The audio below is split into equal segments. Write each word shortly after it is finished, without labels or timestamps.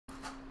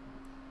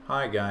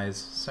Hi guys,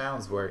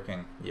 sound's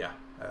working. Yeah,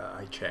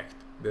 I checked.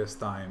 This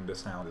time the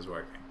sound is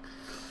working.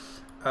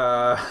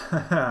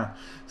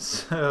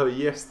 So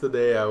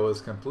yesterday I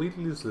was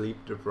completely sleep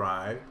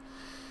deprived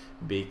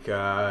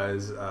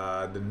because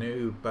the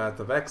new Path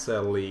of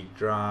Exile League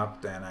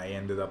dropped and I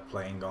ended up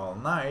playing all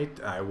night.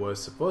 I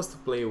was supposed to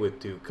play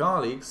with two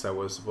colleagues. I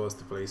was supposed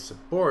to play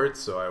support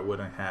so I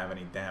wouldn't have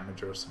any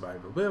damage or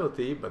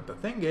survivability, but the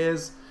thing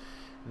is,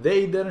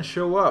 they didn't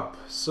show up,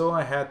 so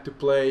I had to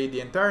play the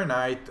entire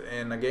night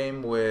in a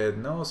game with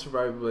no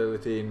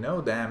survivability,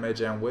 no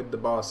damage, and with the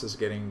bosses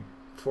getting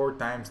 4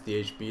 times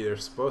the HP they're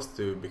supposed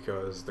to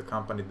because the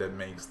company that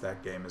makes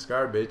that game is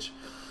garbage.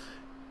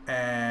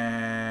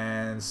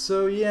 And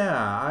so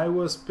yeah, I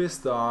was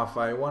pissed off.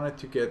 I wanted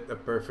to get a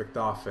perfect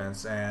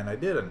offense and I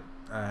didn't,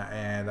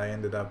 and I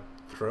ended up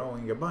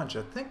throwing a bunch.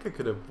 I think I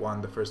could have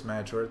won the first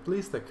match, or at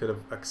least I could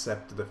have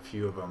accepted a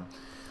few of them.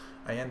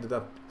 I ended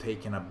up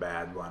taking a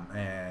bad one,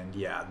 and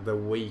yeah, the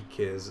week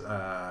is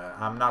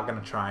I'm not gonna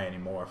try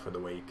anymore for the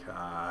week.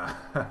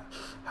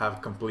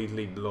 Have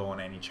completely blown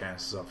any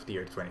chances of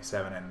tier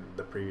 27 and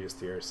the previous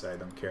tiers I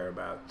don't care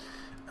about.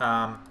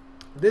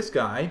 This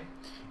guy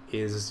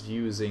is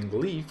using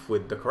Leaf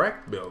with the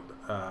correct build.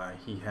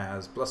 He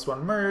has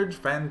 +1 merge,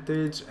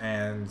 vantage,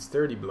 and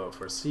sturdy blow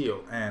for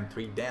seal, and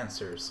 3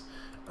 dancers.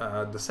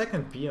 The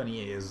second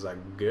peony is a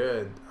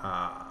good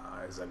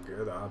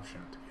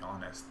option, to be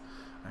honest.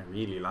 I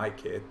really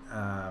like it.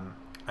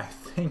 I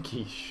think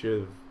he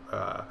should.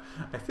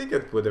 I think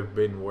it would have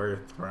been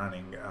worth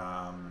running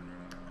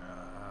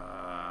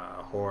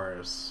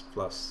horse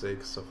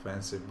 +6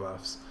 offensive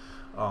buffs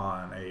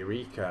on a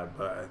recap,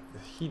 but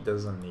he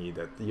doesn't need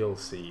it. You'll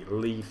see.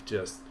 Leaf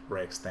just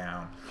breaks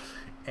down,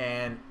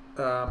 and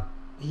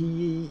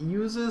he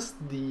uses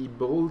the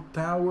bolt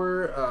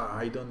tower.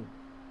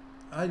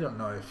 I don't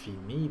know if he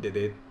needed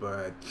it,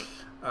 but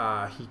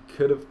he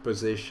could have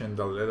positioned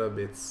a little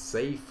bit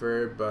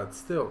safer, but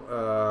still,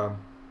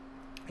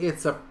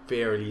 it's a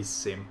fairly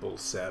simple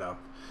setup.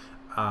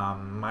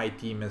 My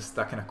team is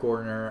stuck in a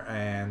corner,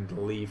 and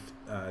Leaf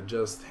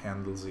just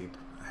handles it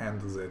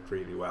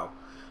really well.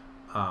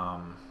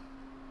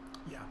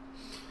 Yeah,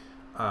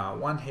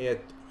 one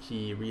hit,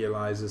 he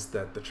realizes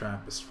that the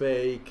trap is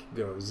fake,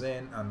 goes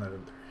in, another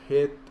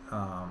hit.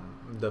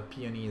 The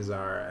peonies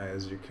are,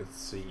 as you can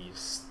see,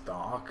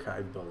 stock,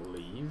 I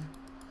believe.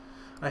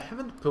 I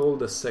haven't pulled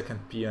the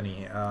second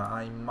peony.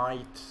 I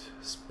might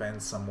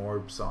spend some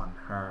orbs on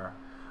her.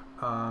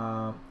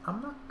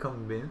 I'm not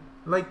convinced.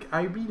 Like,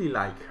 I really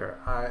like her.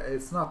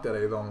 It's not that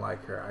I don't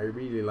like her. I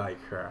really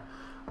like her.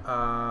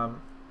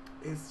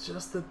 It's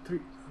just that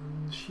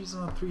she's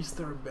on a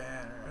 3-star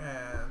banner,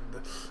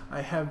 and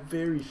I have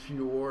very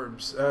few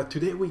orbs.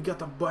 Today we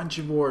got a bunch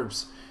of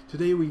orbs.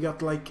 Today we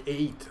got like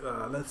 8.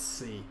 Let's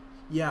see.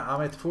 Yeah,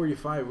 I'm at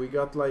 45. We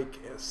got like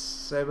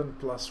 7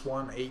 +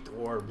 1, 8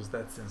 orbs.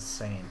 That's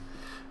insane.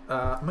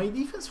 My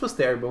defense was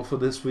terrible for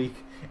this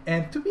week,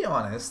 and to be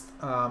honest,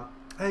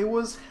 I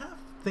was half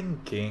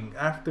thinking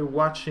after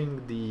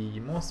watching the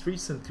most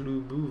recent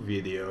Lubu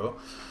video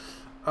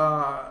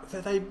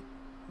that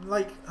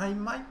I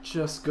might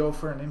just go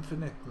for an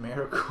infinite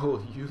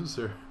miracle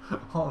user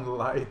on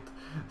light,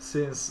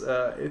 since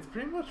it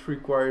pretty much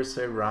requires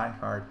a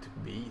Reinhardt to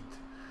beat,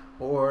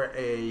 or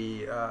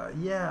a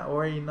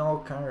or a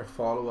null counter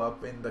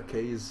follow-up in the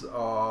case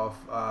of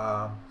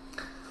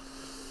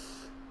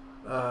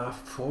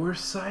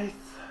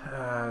Forsyth,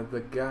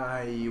 the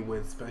guy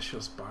with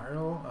special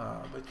spiral.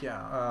 But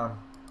yeah,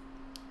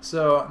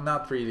 so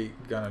not really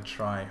gonna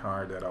try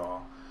hard at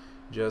all.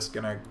 Just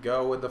gonna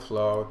go with the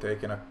flow,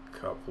 taking a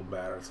couple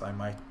battles. I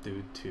might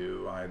do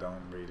 2, I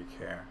don't really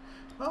care.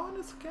 Oh, and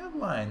it's a cab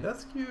line,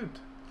 that's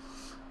cute.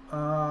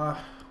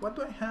 What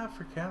do I have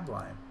for cab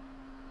line?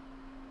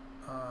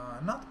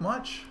 Not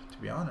much, to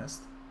be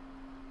honest.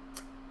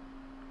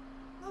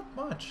 Not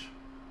much.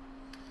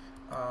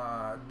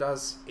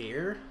 Does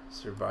Air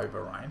survive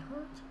a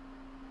Reinhardt?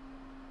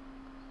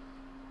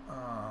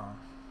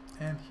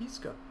 And he's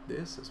got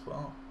this as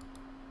well.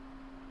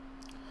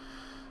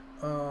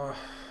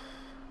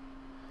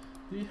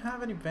 Do you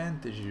have any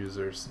vantage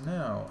users?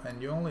 No,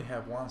 and you only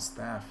have 1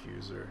 staff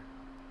user.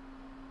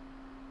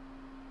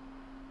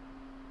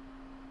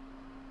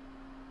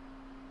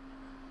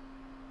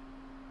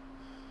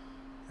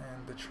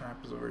 And the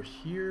trap is over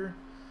here,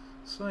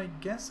 so I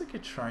guess I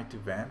could try to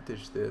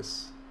vantage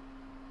this.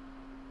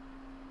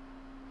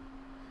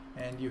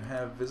 And you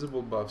have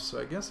visible buffs, so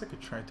I guess I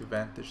could try to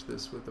vantage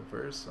this with the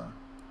Versa.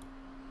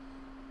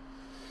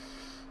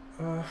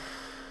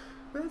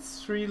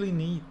 That's really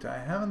neat. I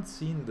haven't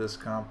seen this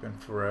comp in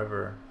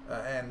forever,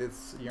 and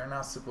you're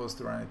not supposed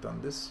to run it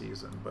on this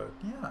season, but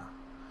yeah.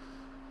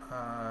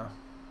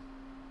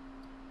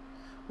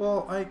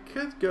 Well, I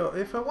could go,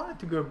 if I wanted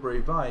to go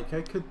Brave Ike,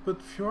 I could put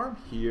Fjorm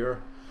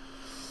here.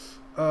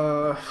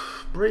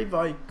 Brave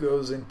Ike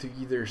goes into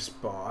either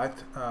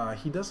spot.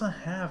 He doesn't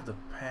have the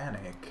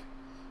panic.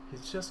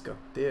 He's just got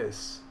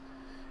this.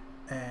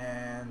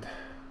 And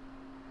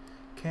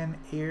can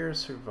Air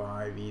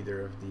survive either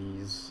of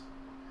these?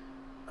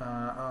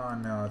 Oh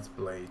no, it's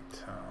Blade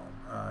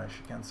Tome.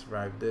 She can't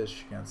survive this,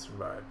 she can't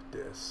survive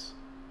this.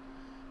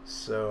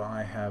 So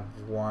I have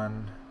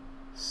one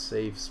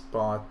safe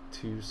spot,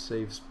 two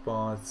safe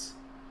spots.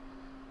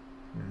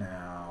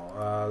 Now,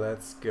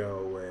 let's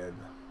go with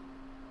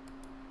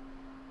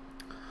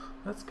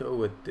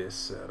this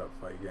setup,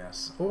 I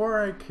guess. Or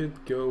I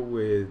could go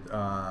with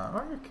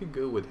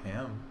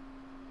him.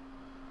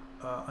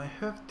 I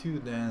have two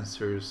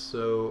dancers,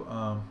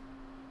 so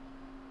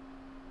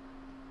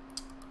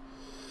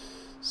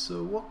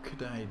so what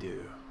could I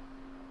do?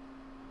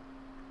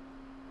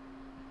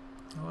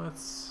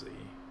 Let's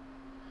see.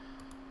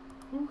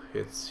 Who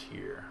hits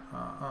here?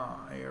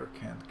 Air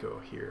can't go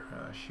here.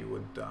 She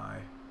would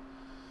die.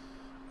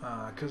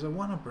 Cause I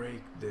want to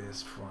break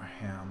this for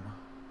him.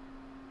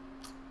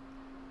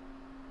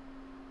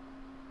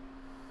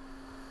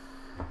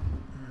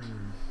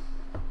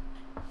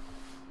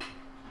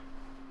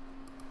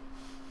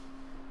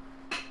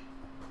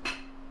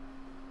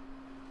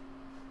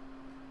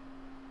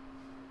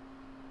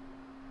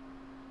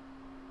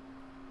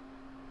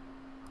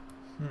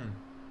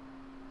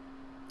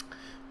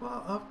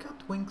 Well, I've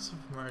got Wings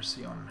of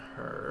Mercy on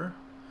her,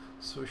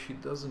 so she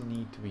doesn't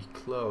need to be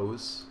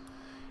close.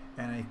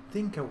 And I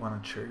think I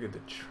want to trigger the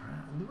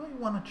trap. Do I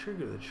want to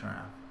trigger the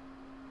trap?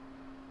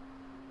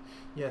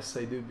 Yes,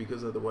 I do,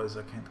 because otherwise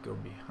I can't go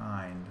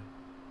behind.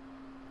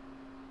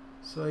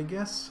 So I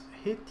guess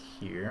hit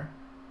here,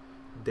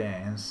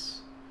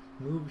 dance,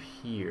 move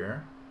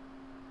here,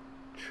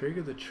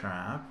 trigger the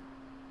trap.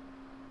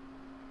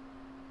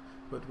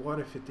 But what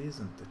if it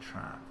isn't the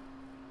trap?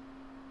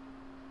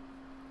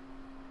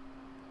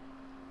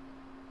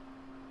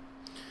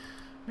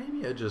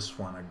 Maybe I just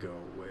want to go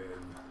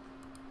with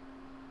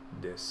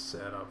this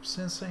setup,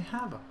 since I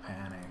have a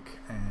panic,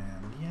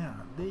 and yeah,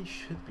 they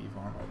should be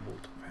vulnerable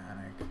to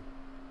panic.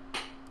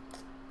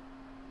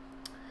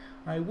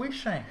 I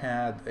wish I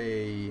had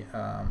a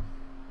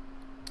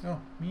oh,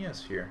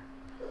 Mia's here.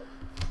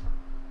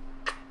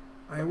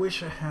 I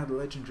wish I had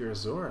Legendary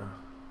Azora.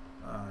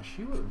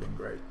 She would have been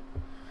great.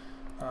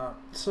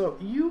 So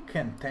you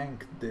can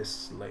tank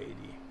this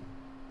lady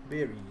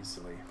very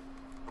easily.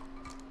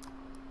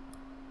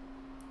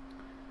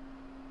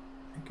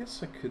 I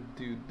guess I could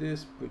do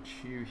this, put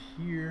you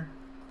here,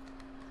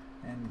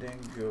 and then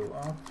go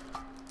up.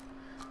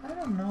 I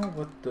don't know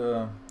what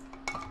the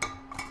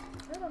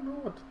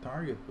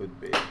target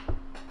would be.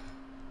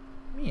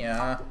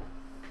 Mia.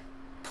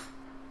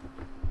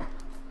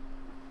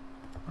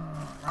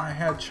 I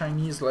had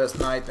Chinese last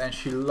night, and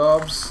she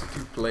loves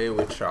to play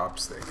with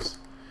chopsticks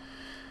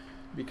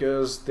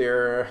because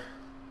they're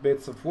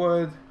bits of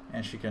wood,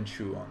 and she can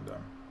chew on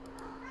them.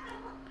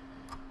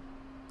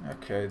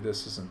 Okay,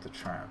 this isn't the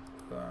trap.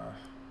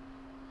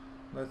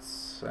 Let's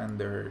send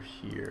her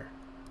here,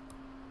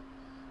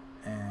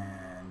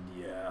 and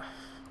yeah,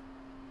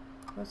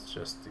 let's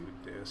just do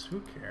this. Who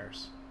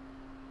cares?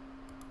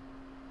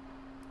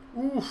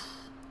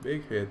 Oof,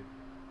 big hit.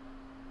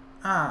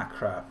 Ah,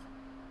 crap.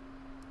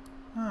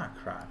 Ah,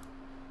 crap.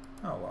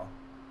 Oh well.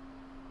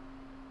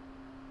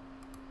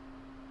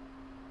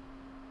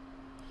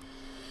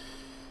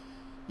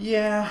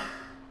 Yeah,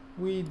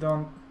 we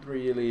don't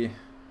really.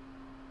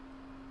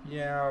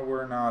 Yeah,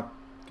 we're not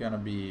gonna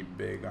be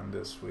big on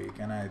this week,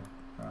 and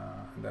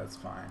that's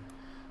fine.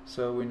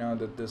 So we know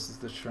that this is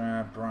the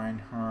trap.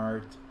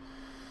 Reinhardt.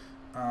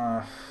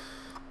 I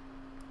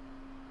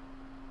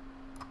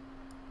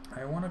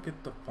want to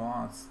get the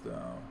pots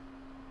though.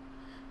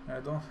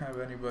 I don't have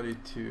anybody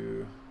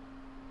to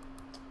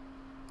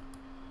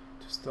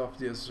stop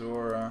the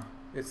Azora.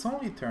 It's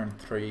only turn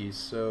 3,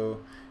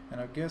 so,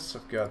 and I guess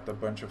I've got a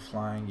bunch of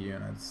flying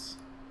units.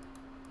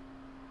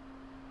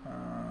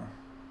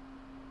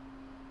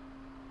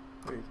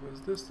 Wait, was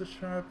this the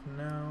trap?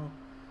 No.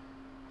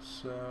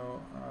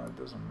 So, it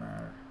doesn't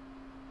matter.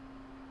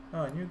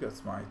 Oh, and you got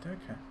smite,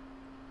 okay.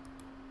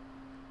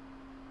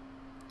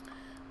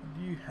 What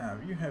do you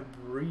have? You have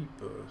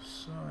Reaper,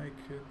 so I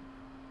could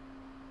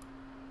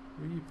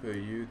Reaper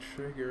you,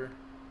 trigger,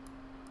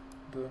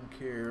 don't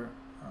care,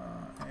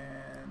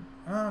 and,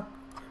 ah,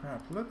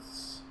 crap,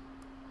 let's,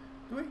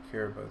 do I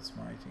care about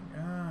smiting?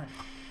 Ah,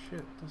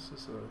 shit, this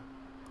is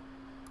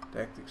a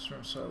tactics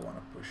room, so I want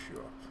to push you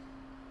up.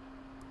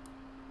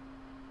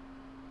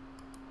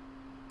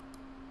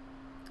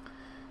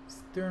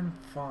 Turn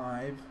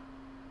 5.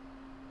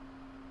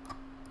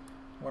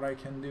 What I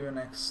can do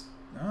next...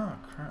 Oh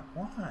crap,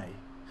 why?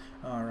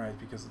 Alright,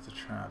 because of the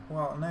trap.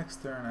 Well,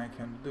 next turn I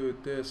can do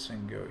this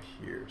and go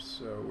here,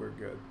 so we're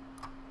good.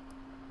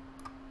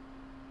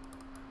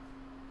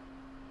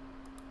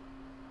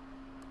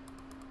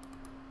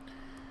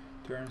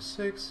 Turn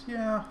 6,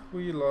 yeah,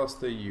 we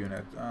lost a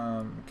unit.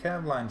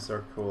 Cav lines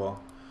are cool.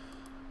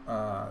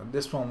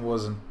 This one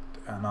wasn't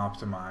an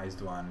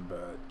optimized one,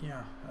 but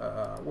yeah,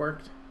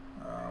 worked.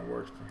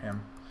 Worked for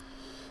him.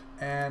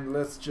 And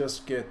let's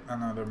just get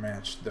another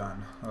match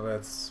done.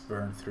 Let's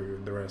burn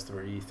through the rest of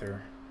our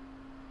Aether.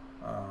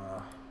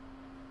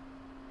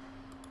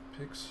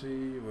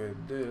 Pixie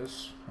with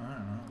this. I don't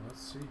know,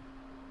 let's see.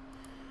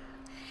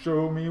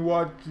 Show me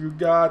what you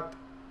got.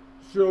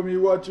 Show me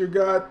what you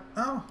got.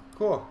 Oh,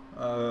 cool.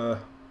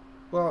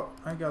 Well,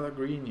 I got a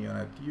green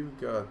unit. You've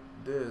got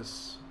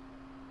this.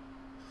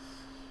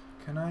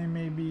 Can I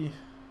maybe...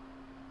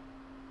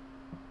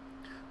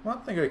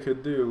 One thing I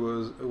could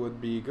do would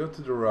be go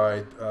to the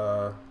right,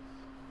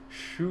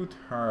 shoot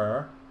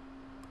her.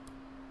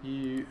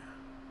 You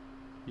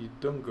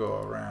don't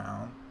go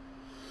around.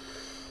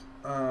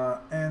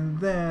 And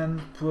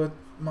then put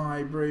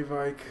my Brave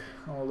Ike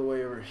all the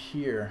way over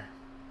here.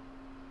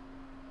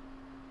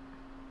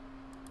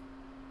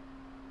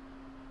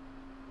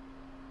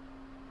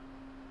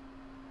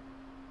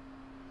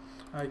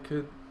 I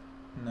could...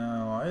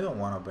 No, I don't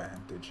want to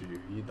bandage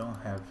you. You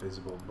don't have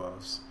visible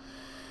buffs.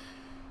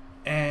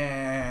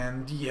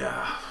 And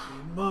yeah,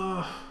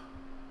 no,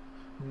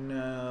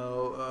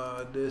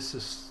 this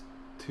is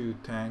too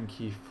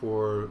tanky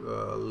for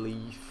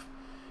Leaf,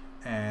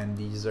 and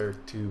these are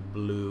too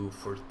blue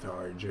for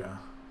Tarja.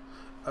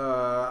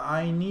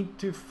 I need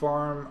to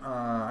farm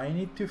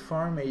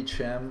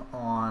HM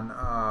on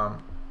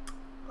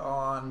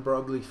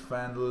Broadleaf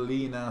and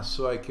Lena,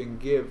 so I can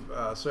give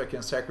so I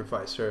can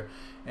sacrifice her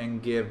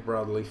and give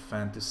Broadleaf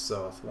Fan to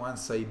Soth.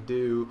 Once I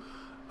do,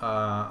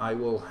 I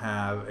will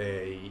have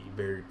a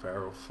very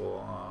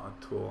powerful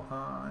tool.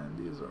 And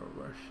these are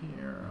over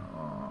here.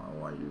 Oh,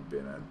 why you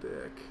been a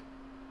dick?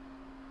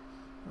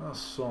 Oh,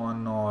 so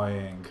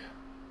annoying.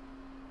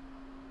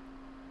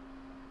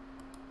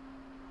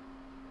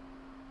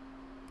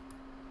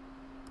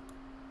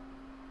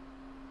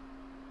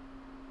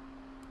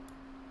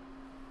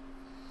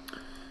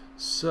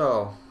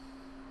 So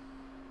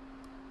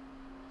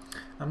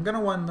I'm gonna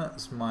want to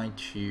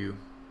smite you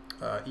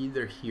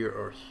either here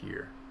or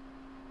here.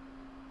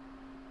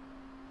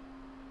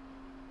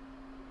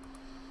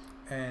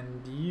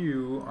 And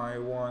you, I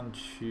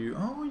want you.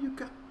 Oh, you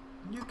got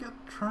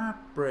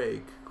trap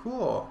break.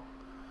 Cool,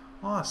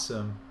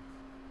 awesome.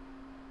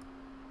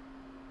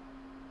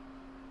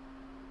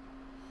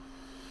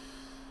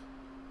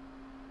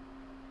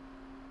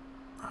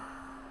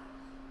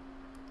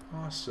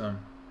 Awesome,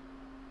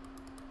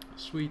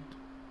 sweet.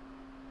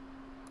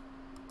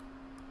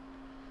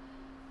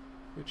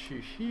 Put you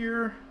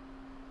here,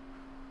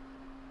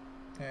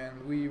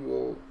 and we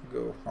will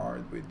go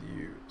hard with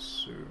you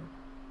soon.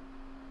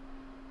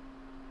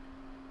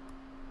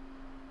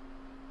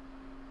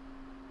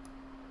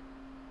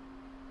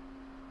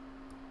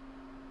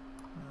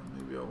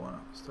 Maybe I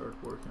want to start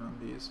working on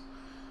these.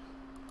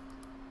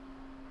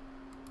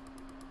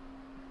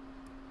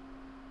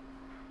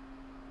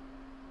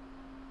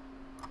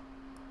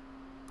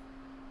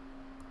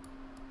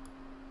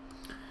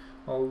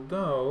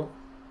 Although,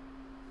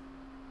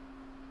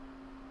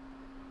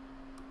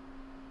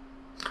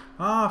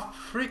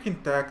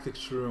 freaking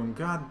tactics room,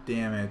 god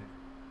damn it.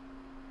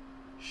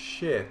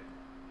 Shit.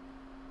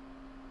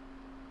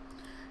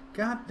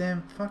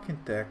 Goddamn fucking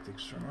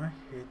tactics room. I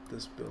hate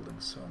this building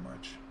so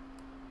much.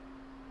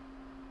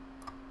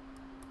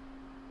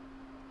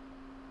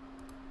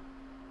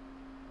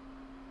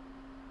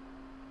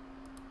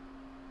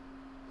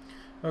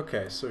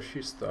 Okay, so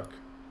she's stuck.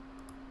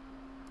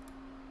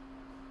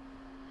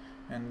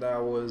 And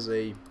that was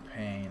a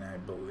pain, I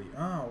believe.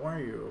 Oh, why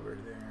are you over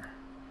there?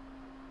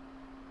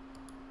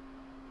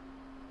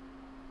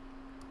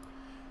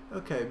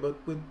 Okay, but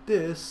with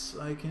this,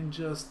 I can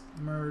just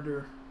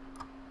murder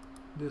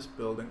this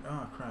building.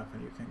 Oh crap,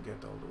 and you can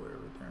get all the way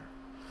over there.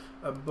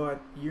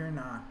 But you're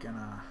not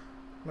gonna...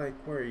 Like,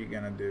 what are you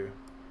gonna do?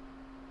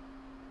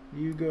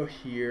 You go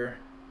here.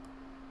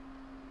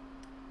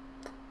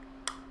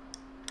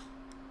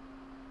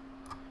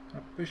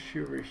 I'll push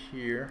you over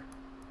here.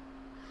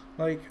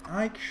 Like,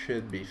 Ike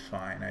should be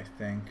fine, I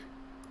think.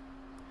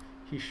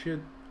 He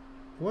should...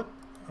 What?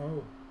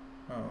 Oh.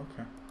 Oh,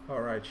 okay.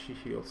 Alright, she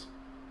heals.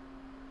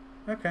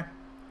 Okay.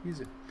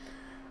 Easy.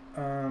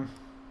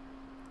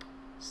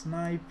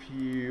 Snipe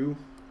you.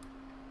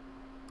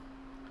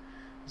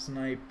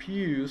 Snipe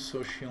you,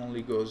 so she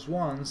only goes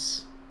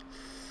once.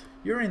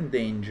 You're in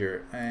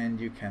danger, and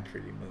you can't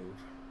really move.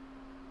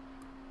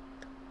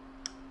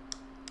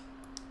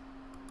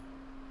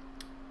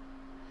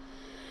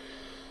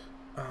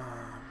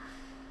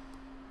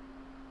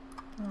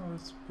 Oh,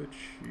 let's put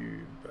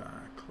you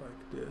back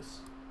like this.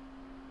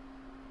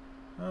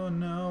 Oh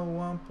no,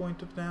 1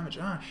 point of damage.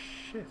 Ah,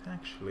 shit,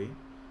 actually.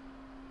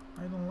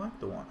 I don't like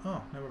the one.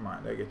 Oh, never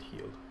mind, I get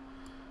healed.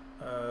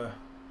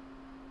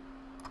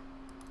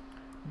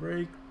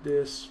 Break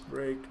this,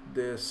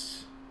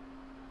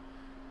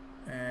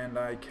 and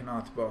I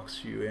cannot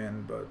box you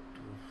in, but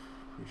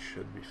we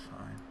should be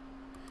fine.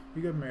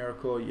 You got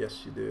Miracle,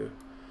 yes you do.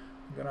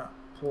 I'm gonna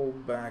pull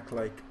back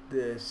like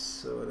this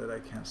so that I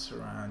can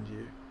surround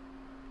you.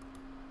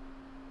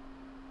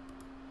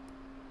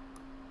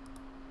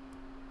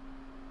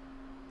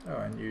 Oh,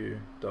 and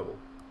you double.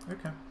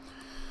 Okay.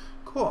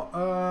 Cool.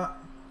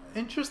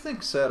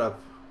 Interesting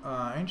setup.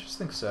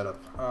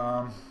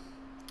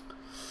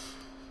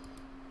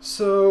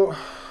 So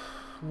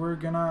we're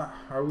gonna...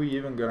 Are we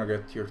even gonna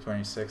get tier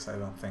 26? I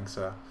don't think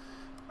so.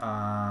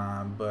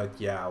 But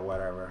yeah,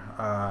 whatever.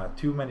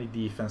 Too many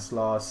defense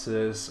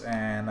losses,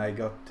 and I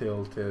got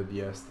tilted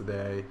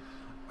yesterday.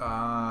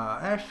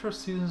 Extra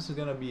seasons is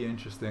gonna be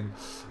interesting.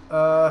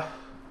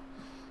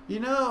 You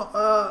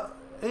know,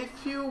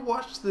 if you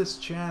watch this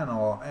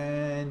channel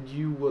and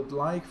you would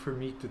like for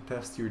me to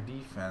test your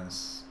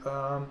defense,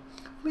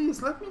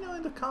 please let me know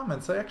in the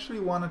comments. I actually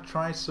want to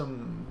try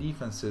some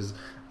defenses.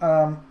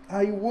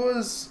 I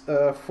was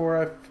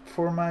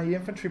for my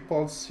Infantry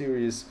Pulse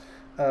series.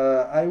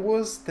 I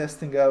was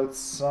testing out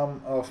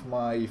some of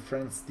my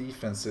friends'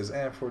 defenses,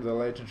 and for the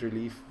Legendary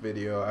Leaf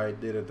video I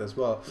did it as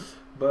well.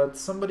 But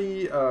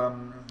somebody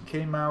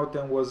came out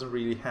and wasn't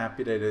really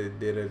happy that I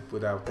did it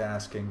without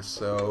asking,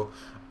 so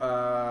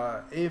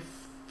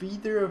if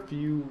either of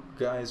you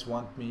guys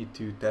want me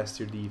to test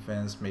your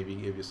defense, maybe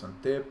give you some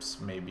tips,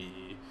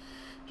 maybe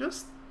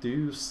just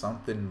do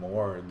something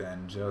more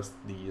than just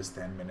these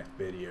 10-minute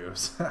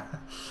videos,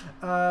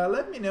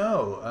 let me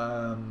know.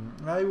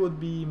 I would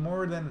be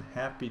more than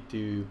happy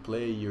to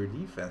play your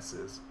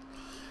defenses.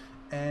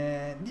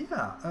 And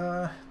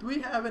yeah, do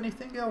we have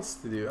anything else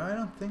to do? I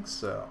don't think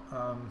so.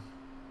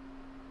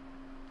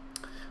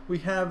 We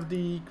have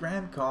the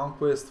Grand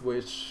Conquest,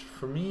 which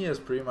for me is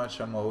pretty much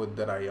a mode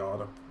that I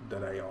ought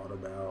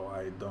about.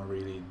 I don't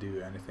really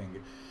do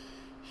anything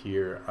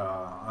here.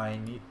 I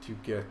need to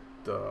get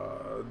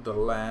the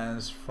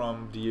lands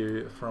from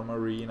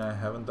arena. I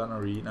haven't done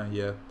arena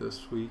yet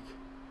this week.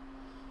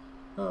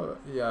 Oh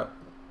yeah,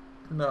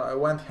 no, I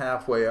went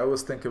halfway. I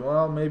was thinking,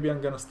 well, maybe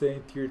I'm gonna stay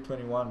in tier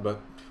 21,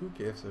 but who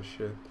gives a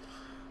shit?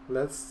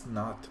 Let's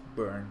not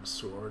burn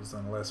swords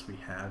unless we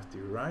have to,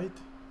 right?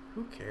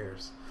 Who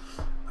cares?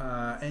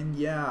 And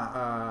yeah,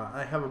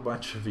 I have a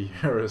bunch of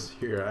heroes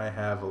here. I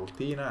have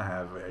Altina, I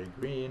have a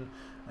Green,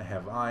 I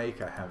have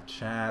Ike, I have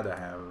Chad, I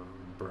have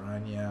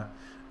Branya.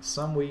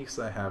 Some weeks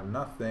I have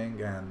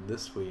nothing, and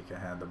this week I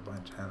had a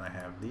bunch, and I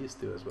have these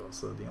two as well.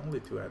 So the only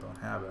two I don't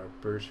have are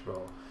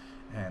Percival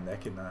and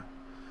Ekina.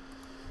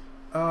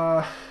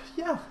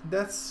 Yeah,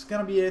 that's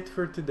gonna be it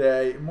for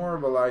today. More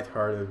of a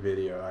light-hearted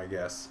video, I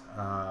guess.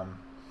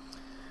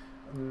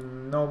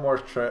 No more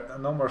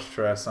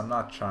stress. I'm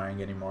not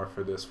trying anymore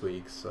for this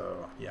week.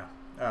 So yeah.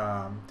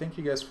 Thank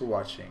you guys for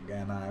watching,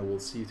 and I will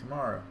see you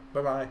tomorrow.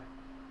 Bye bye.